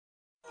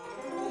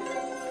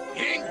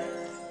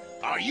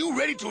Are you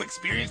ready to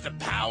experience the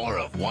power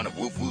of one of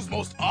Wufu's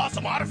most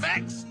awesome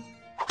artifacts?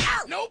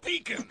 Ow! No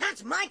peeking.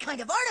 That's my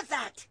kind of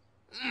artifact.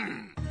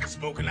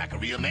 Spoken like a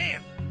real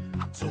man.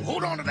 So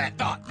hold on to that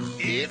thought,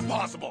 if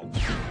possible.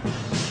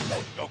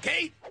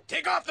 Okay,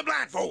 take off the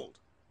blindfold.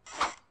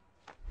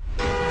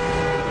 Hey,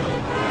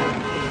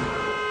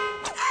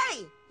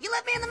 you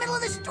left me in the middle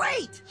of the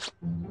street.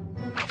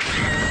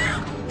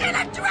 In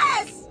a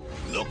dress!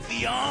 Look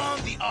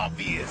beyond the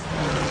obvious.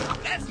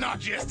 That's not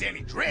just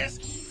any dress.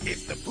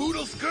 It's the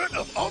Foodle-Skirt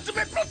of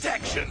Ultimate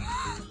Protection.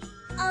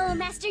 Oh,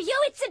 Master Yo,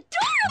 it's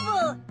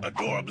adorable!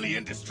 Adorably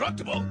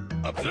indestructible.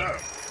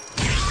 Observe.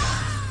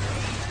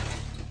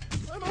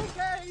 I'm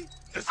okay.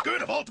 The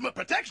Skirt of Ultimate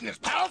Protection is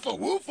powerful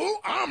Wufu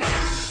armor.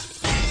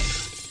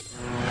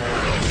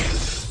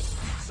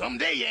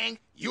 Someday, Yang,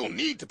 you'll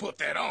need to put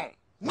that on.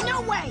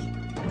 No way!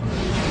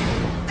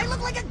 I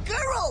look like a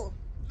girl!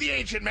 The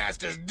ancient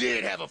masters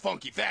did have a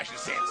funky fashion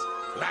sense,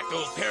 like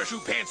those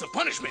parachute pants of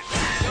punishment.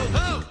 Yo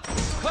ho!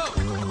 Ho!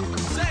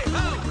 Say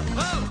ho!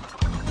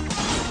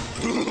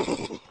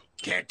 Ho!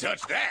 Can't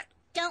touch that.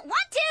 Don't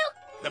want to!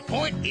 The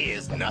point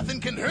is, nothing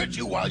can hurt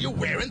you while you're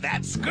wearing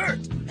that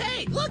skirt.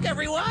 Hey, look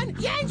everyone!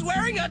 Yang's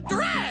wearing a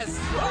dress!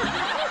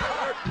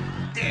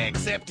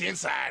 Except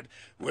inside,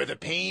 where the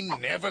pain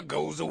never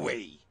goes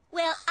away.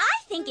 Well,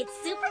 I think it's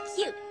super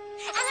cute.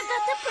 And I've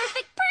got the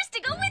perfect purse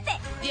to go with it.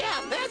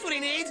 Yeah, that's what he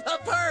needs! A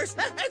purse!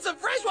 And some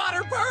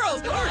freshwater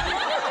pearls!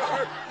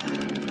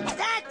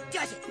 That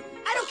does it!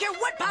 I don't care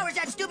what powers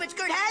that stupid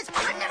skirt has!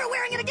 I'm never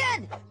wearing it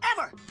again!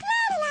 Ever!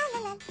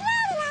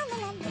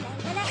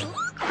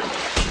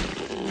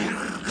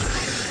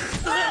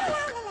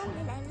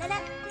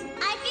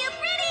 I feel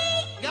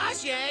pretty!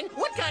 Gosh, Yang,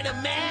 what kind of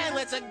man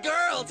lets a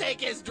girl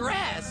take his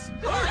dress?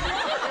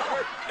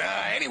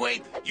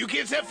 Anyway, you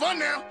kids have fun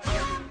now.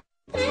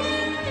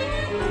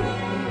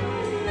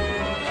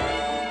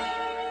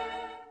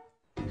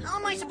 How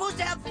am I supposed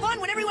to have fun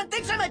when everyone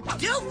thinks I'm a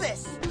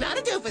doofus? Not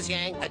a doofus,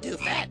 Yang, a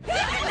doofet.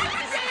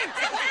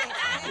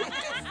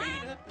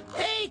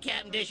 Hey,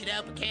 Captain Dish It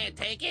Up, I can't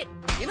take it.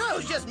 You know I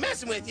was just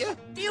messing with you.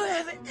 Do you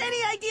have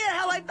any idea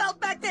how I felt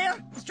back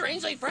there?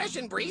 Strangely fresh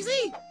and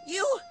breezy.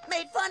 You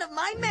made fun of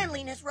my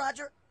manliness,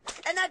 Roger.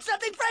 And that's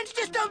something friends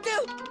just don't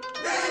do.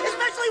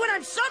 Especially when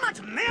I'm so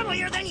much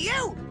manlier than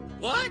you.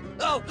 What?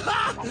 Oh,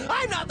 ha!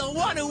 I'm not the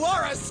one who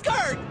wore a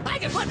skirt. I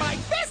can put my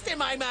fist in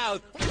my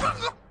mouth.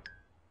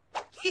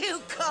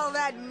 You call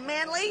that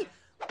manly?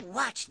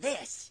 Watch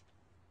this.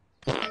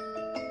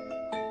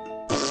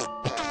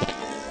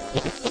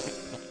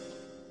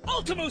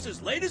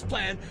 Ultimoose's latest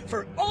plan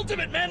for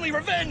ultimate manly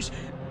revenge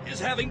is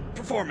having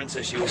performance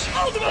issues.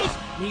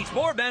 Ultimoose needs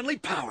more manly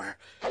power,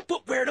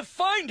 but where to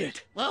find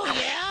it? Oh,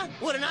 yeah?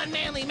 Would an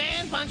unmanly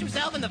man punch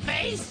himself in the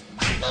face?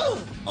 Ooh.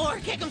 Or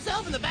kick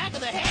himself in the back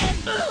of the head?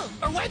 Ooh.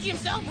 Or wedge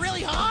himself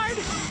really hard?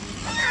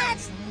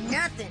 That's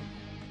nothing.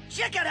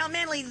 Check out how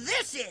manly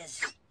this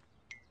is.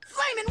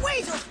 Flamin'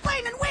 weasels!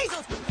 Flamin'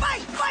 weasels!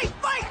 Fight! Fight!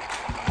 Fight!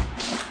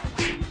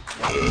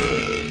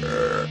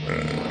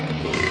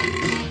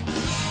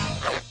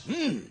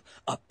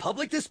 A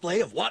public display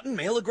of wanton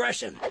male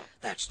aggression.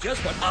 That's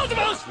just what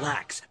Ultimoose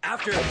lacks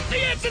after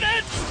the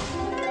incident!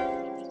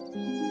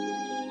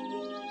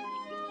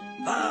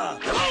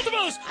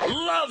 Ultimoose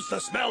loves the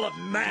smell of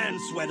man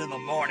sweat in the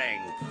morning.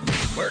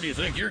 Where do you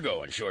think you're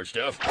going, short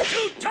stuff?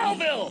 To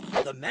Tallville,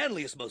 the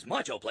manliest, most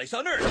macho place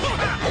on earth.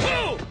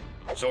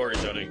 Sorry,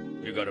 Sonny.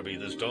 You gotta be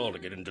this tall to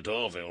get into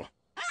Tallville.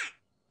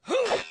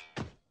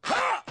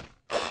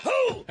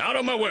 Out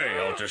of my way,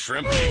 Ultra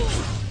Shrimp.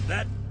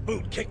 That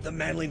boot kicked the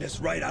manliness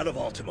right out of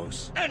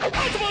Ultimoose. And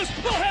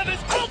Ultimoose will have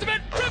his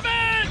ultimate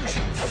revenge!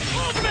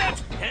 Ultimate!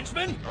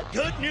 Henchman,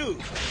 good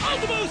news.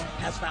 Ultimoose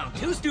has found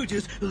two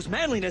stooges whose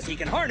manliness he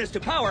can harness to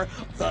power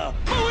the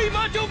Muy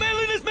Macho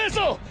Manliness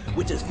Missile,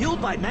 which is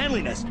fueled by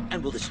manliness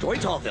and will destroy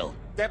Tallville.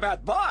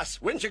 But boss,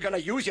 weren't you gonna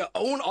use your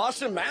own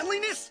awesome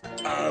manliness?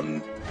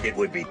 It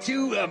would be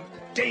too,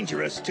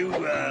 dangerous to,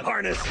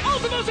 harness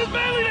Ultimoose's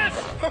manliness!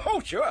 Oh,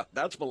 sure,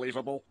 that's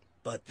believable.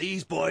 But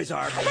these boys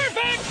are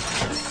perfect!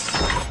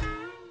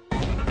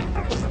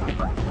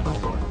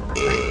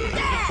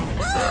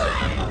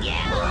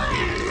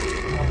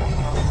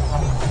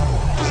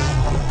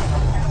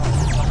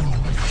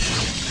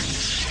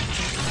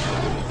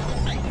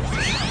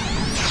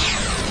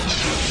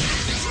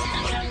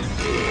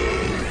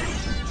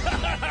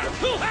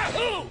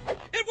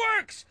 It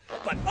works!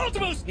 But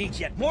Ultimoose needs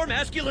yet more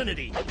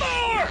masculinity.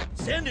 More!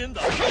 Send in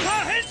the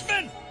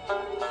henchman!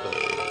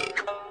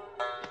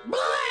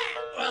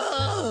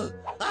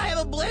 I have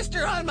a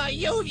blister on my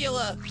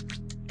uvula.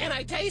 And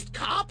I taste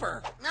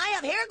copper. I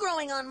have hair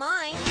growing on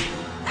mine.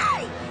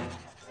 Hey!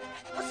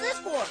 What's this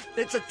for?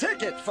 It's a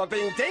ticket for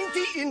being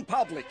dainty in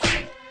public.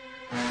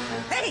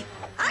 Hey,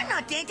 I'm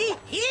not dainty.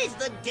 He's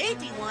the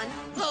dainty one.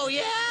 Oh,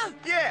 yeah?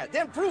 Yeah,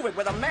 then prove it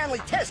with a manly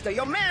test of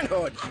your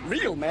manhood.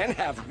 Real men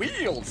have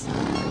wheels.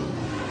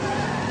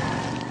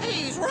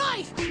 He's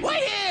right.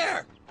 Wait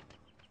here.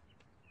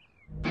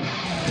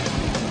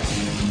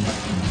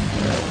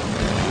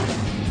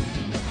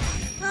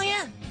 Oh,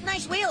 yeah.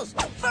 Nice wheels.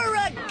 For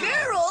a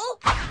girl?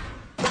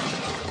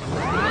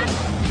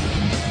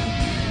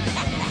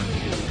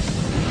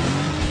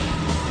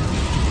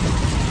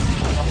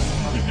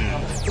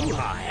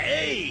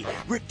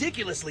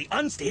 ridiculously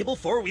unstable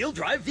four-wheel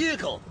drive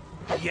vehicle.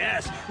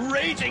 Yes,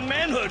 raging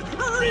manhood,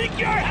 wreak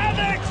your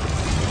havoc!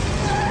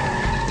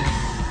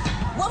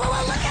 Whoa, whoa,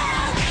 whoa, look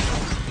out!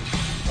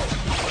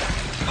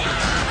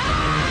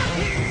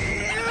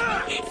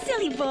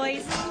 Silly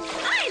boys.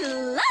 I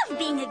love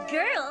being a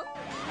girl.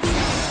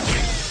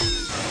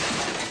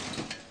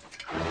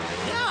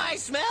 Now I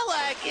smell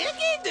like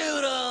Icky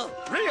Doodle.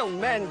 Real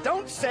men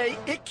don't say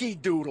icky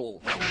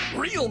doodle.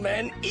 Real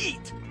men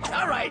eat.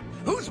 All right,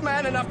 who's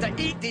man enough to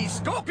eat these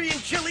scorpion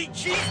chili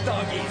cheese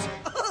doggies?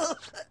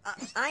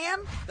 I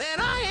am? Then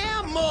I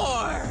am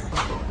more.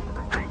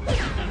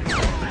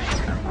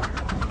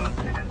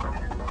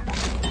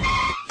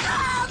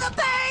 Oh, the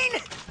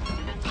pain!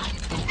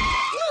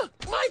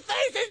 My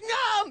face is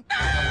numb.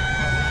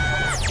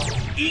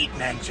 Eat,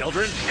 men,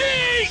 children,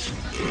 eat!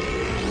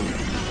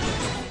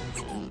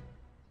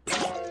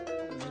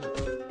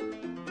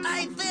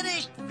 I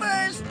finished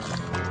first.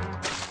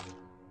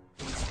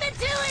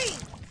 Spitooey!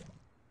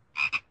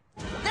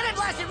 Then I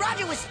blasted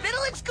Roger with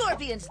spittle and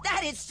scorpions.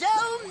 That is so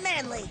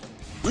manly.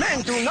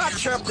 Men do not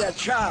chirp their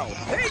chow.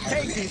 They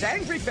take these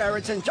angry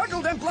ferrets and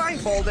juggle them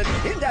blindfolded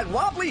in that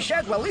wobbly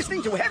shed while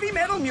listening to heavy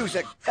metal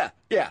music.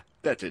 Yeah,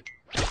 that's it.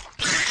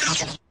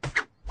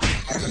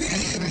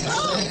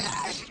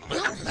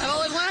 I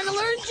always wanted to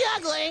learn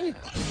juggling.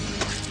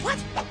 What?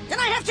 Then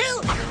I have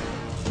to?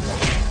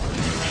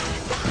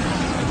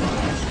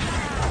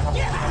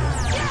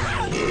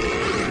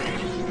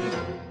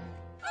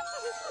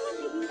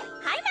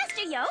 Hi,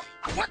 Master Yo.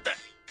 What the?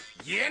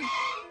 Yin?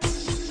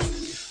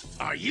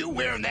 Are you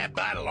wearing that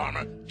battle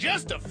armor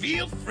just to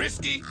feel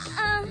frisky?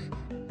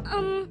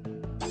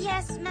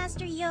 Yes,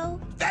 Master Yo.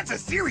 That's a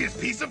serious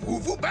piece of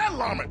woo-foo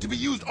battle armor to be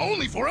used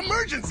only for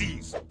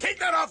emergencies. Take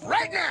that off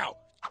right now.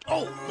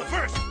 Oh, but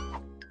first.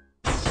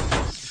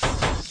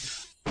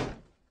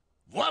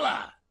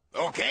 Voila.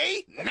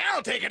 Okay,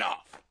 now take it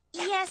off.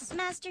 Yes,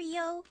 Master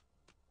Yo.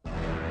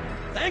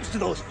 Thanks to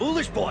those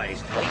foolish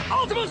boys, the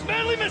Ultimoose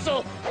manly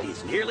missile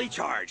is nearly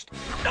charged.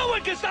 No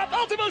one can stop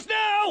Ultimoose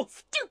now!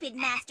 Stupid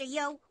Master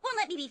Yo. Won't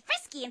let me be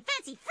frisky and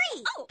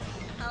fancy-free. Oh,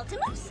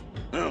 Ultimoose?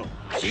 Oh,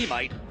 she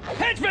might.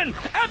 Henchman!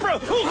 Abra!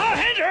 Hoo-ha!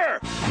 Hit her!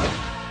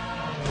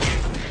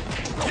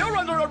 You're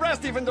under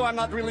arrest even though I'm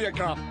not really a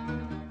cop.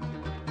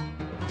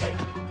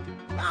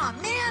 Aw,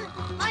 man.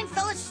 Mine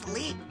fell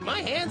asleep. My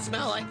hands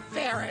smell like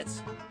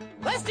ferrets.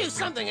 Let's do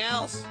something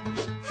else.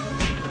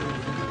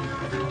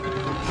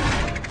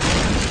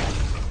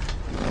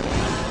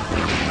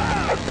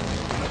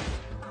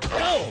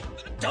 No!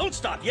 Don't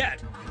stop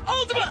yet!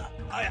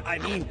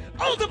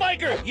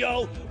 Ultibiker,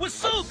 yo! Was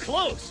so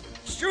close!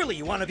 Surely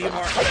you want to be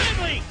more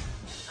manly!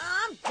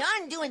 I'm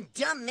done doing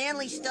dumb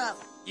manly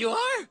stuff. You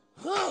are?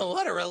 Oh,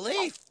 what a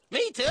relief.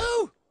 Me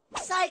too.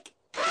 Psych.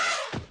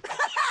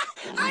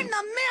 I'm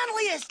the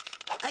manliest.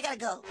 I gotta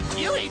go.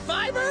 You eat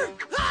fiber?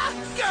 Ah,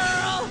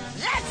 girl!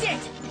 That's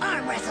it.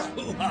 Arm wrestle.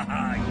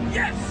 Hoo-ha-ha!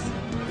 Yes!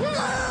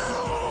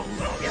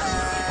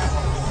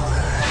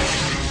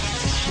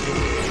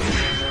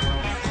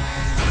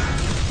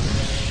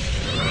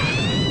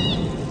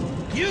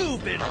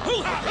 You've been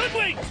hoo-ha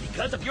hoodwinked!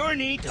 Because of your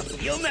need to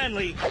feel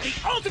manly, the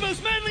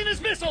Ultimoose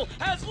manliness missile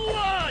has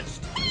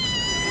launched!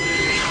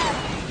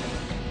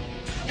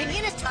 And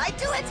Yin is tied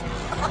to it?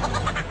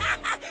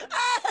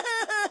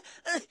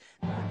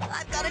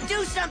 I've got to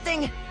do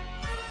something.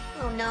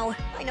 Oh no,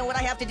 I know what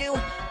I have to do.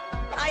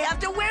 I have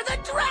to wear the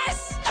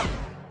dress!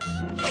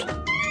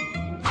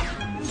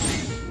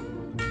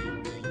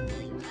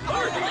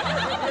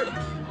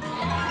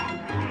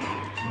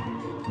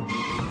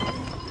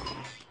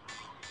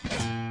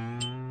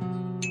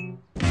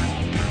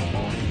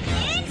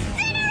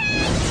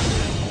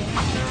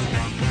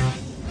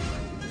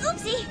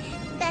 Oopsie.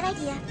 Bad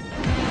idea.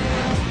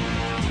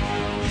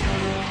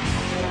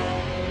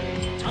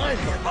 Time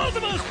for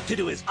Ultimoose to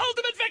do his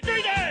ultimate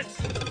victory dance!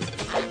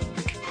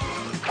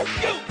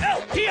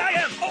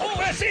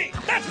 U-L-T-I-M-O-O-S-E!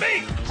 That's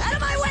me! Out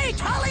of my way,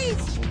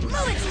 Trolleys!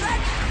 Move it,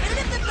 Stretch!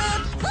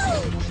 Woo!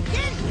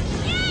 Yin!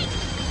 Yay!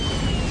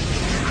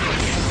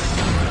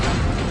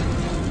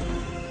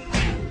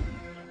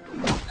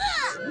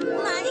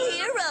 My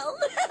hero!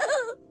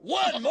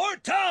 One more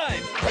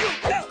time!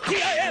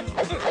 U-L-T-I-M!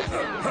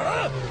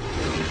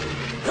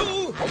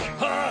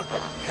 Hoo-ha!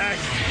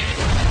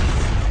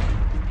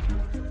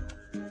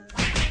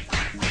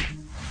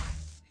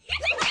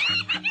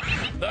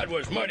 That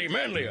was mighty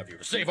manly of you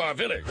to save our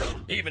village,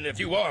 even if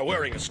you are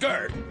wearing a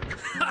skirt.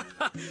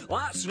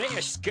 That's me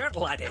a skirt,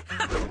 laddie.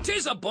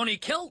 'Tis a bonny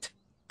kilt.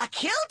 A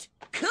kilt?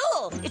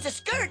 Cool! It's a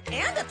skirt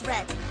and a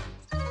threat.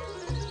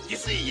 You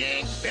see,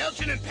 Yang,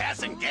 belching and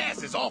passing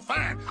gas is all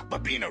fine,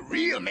 but being a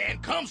real man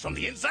comes from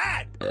the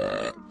inside.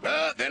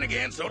 Then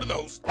again, so do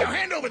those. Now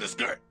hand over the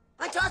skirt.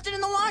 I tossed it in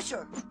the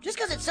washer. Just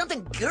because it's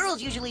something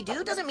girls usually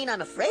do doesn't mean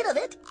I'm afraid of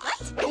it. What?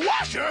 The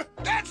washer?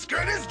 That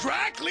skirt is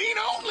dry clean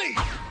only.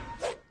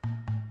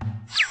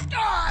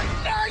 Ah,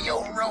 now you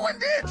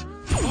ruined it.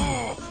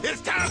 Oh,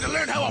 it's time to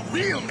learn how a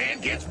real man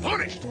gets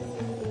punished.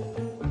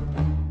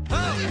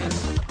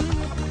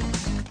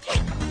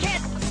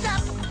 Can't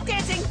stop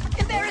dancing.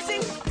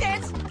 Embarrassing.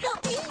 Dance.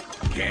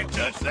 Can't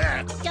touch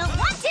that. Don't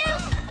want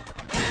to?